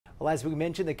Well, as we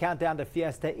mentioned, the countdown to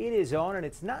Fiesta, it is on, and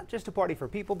it's not just a party for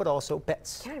people, but also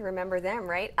pets. Gotta remember them,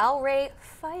 right? El Rey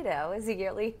Fido is a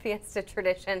yearly Fiesta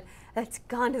tradition that's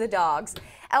gone to the dogs.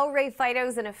 El Rey Fido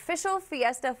is an official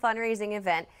Fiesta fundraising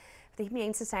event the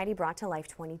Humane Society brought to life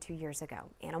 22 years ago.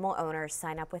 Animal owners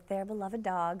sign up with their beloved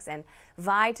dogs and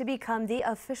vie to become the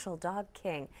official dog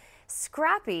king.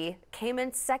 Scrappy came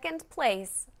in second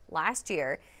place last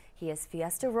year. He is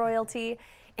Fiesta royalty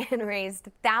and raised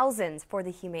thousands for the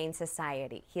Humane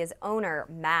Society. His owner,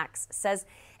 Max, says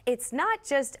it's not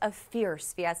just a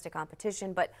fierce Fiesta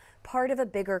competition, but part of a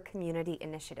bigger community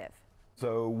initiative.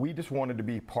 So we just wanted to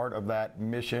be part of that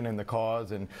mission and the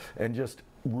cause and just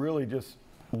really just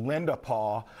lend a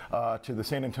paw to the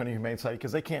San Antonio Humane Society,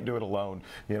 because they can't do it alone.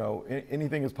 You know,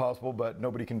 anything is possible, but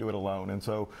nobody can do it alone. And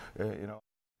so, you know.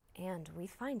 And we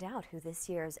find out who this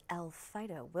year's El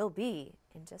Fido will be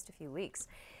in just a few weeks.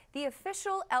 The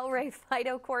official El Rey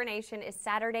Fido coronation is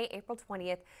Saturday, April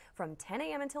 20th from 10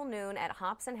 a.m. until noon at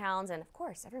Hops and Hounds, and of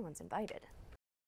course, everyone's invited.